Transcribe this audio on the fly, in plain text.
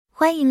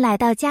欢迎来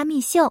到加密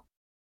秀。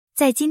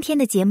在今天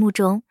的节目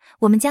中，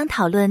我们将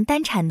讨论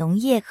单产农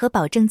业和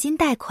保证金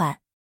贷款。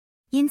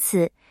因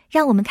此，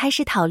让我们开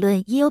始讨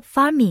论 yield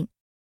farming。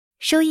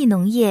收益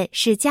农业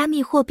是加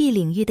密货币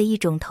领域的一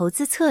种投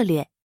资策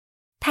略，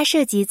它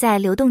涉及在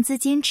流动资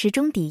金池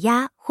中抵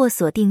押或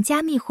锁定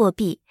加密货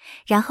币，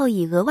然后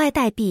以额外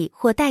代币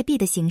或代币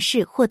的形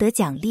式获得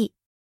奖励。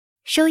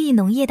收益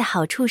农业的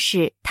好处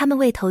是，它们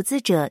为投资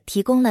者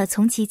提供了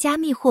从其加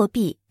密货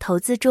币投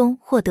资中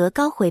获得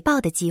高回报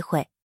的机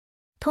会。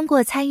通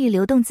过参与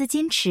流动资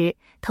金池，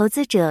投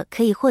资者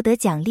可以获得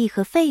奖励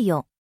和费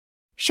用。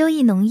收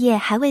益农业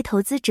还为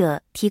投资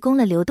者提供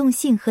了流动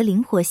性和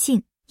灵活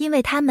性，因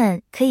为他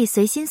们可以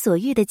随心所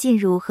欲地进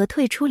入和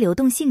退出流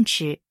动性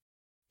池。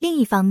另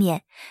一方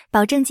面，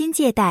保证金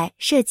借贷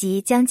涉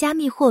及将加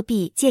密货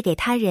币借给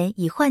他人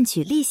以换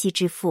取利息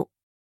支付。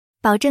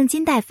保证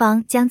金贷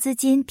方将资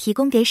金提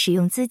供给使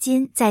用资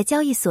金在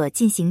交易所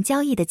进行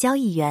交易的交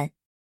易员，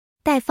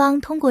贷方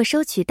通过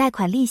收取贷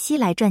款利息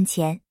来赚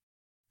钱。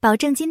保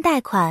证金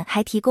贷款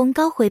还提供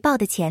高回报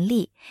的潜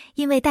力，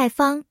因为贷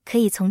方可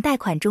以从贷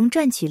款中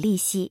赚取利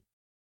息。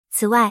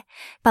此外，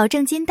保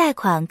证金贷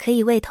款可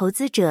以为投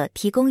资者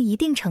提供一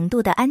定程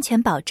度的安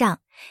全保障，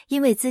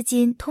因为资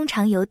金通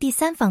常由第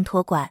三方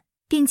托管，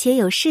并且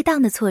有适当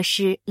的措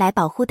施来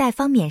保护贷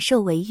方免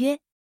受违约。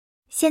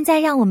现在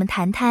让我们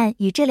谈谈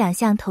与这两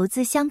项投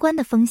资相关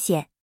的风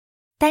险。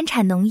单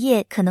产农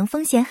业可能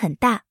风险很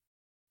大，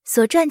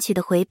所赚取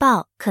的回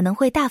报可能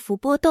会大幅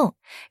波动，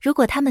如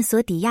果他们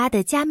所抵押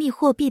的加密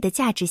货币的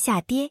价值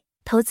下跌，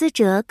投资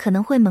者可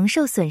能会蒙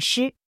受损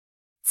失。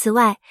此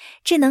外，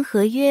智能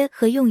合约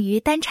和用于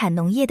单产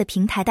农业的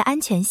平台的安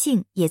全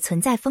性也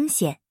存在风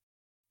险。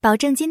保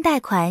证金贷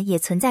款也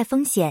存在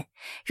风险，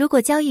如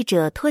果交易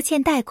者拖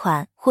欠贷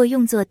款或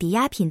用作抵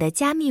押品的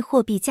加密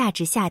货币价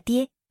值下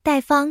跌，贷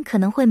方可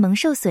能会蒙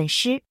受损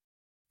失。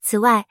此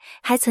外，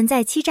还存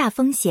在欺诈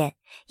风险，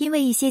因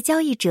为一些交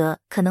易者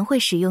可能会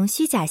使用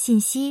虚假信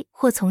息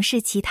或从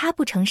事其他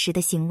不诚实的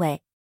行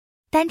为。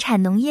单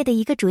产农业的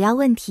一个主要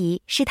问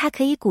题是它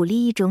可以鼓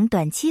励一种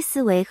短期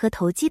思维和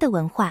投机的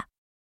文化。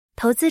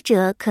投资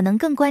者可能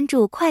更关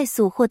注快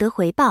速获得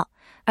回报，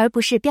而不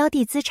是标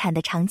的资产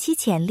的长期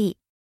潜力。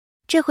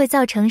这会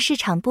造成市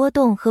场波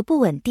动和不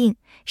稳定，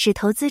使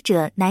投资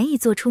者难以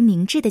做出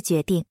明智的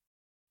决定。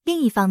另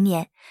一方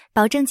面，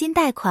保证金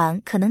贷款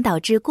可能导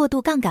致过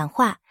度杠杆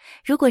化，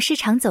如果市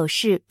场走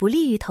势不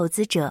利于投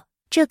资者，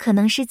这可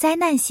能是灾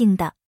难性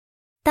的。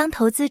当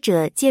投资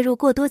者介入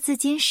过多资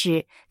金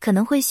时，可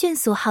能会迅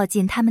速耗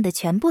尽他们的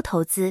全部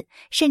投资，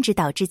甚至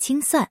导致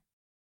清算。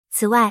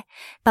此外，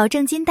保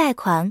证金贷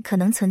款可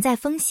能存在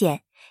风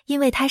险，因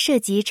为它涉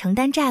及承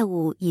担债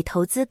务以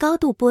投资高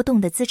度波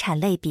动的资产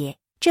类别，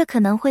这可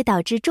能会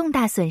导致重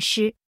大损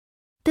失。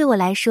对我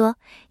来说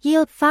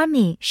 ，yield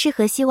farming 适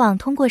合希望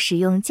通过使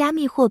用加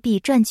密货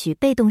币赚取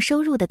被动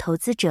收入的投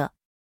资者。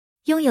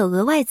拥有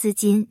额外资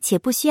金且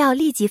不需要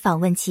立即访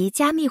问其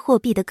加密货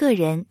币的个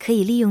人，可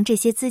以利用这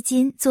些资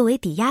金作为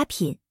抵押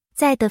品，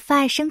在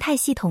DeFi 生态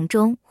系统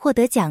中获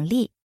得奖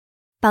励。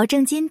保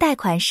证金贷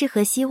款适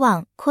合希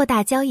望扩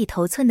大交易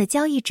头寸的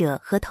交易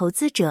者和投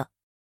资者。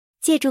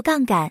借助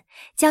杠杆，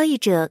交易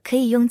者可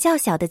以用较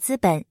小的资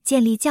本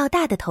建立较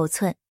大的头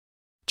寸。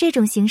这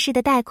种形式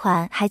的贷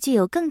款还具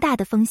有更大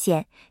的风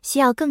险，需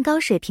要更高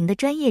水平的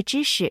专业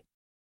知识。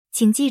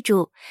请记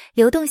住，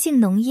流动性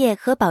农业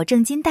和保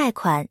证金贷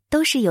款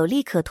都是有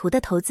利可图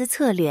的投资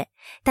策略，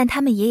但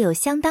它们也有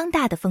相当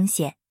大的风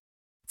险。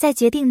在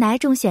决定哪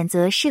种选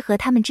择适合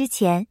他们之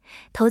前，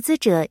投资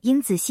者应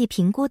仔细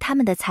评估他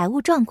们的财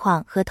务状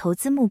况和投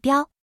资目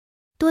标。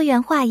多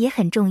元化也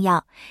很重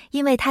要，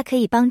因为它可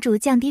以帮助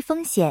降低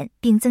风险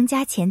并增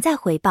加潜在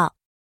回报。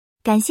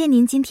感谢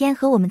您今天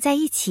和我们在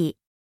一起。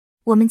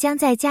我们将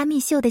在加密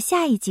秀的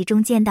下一集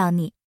中见到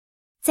你。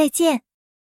再见。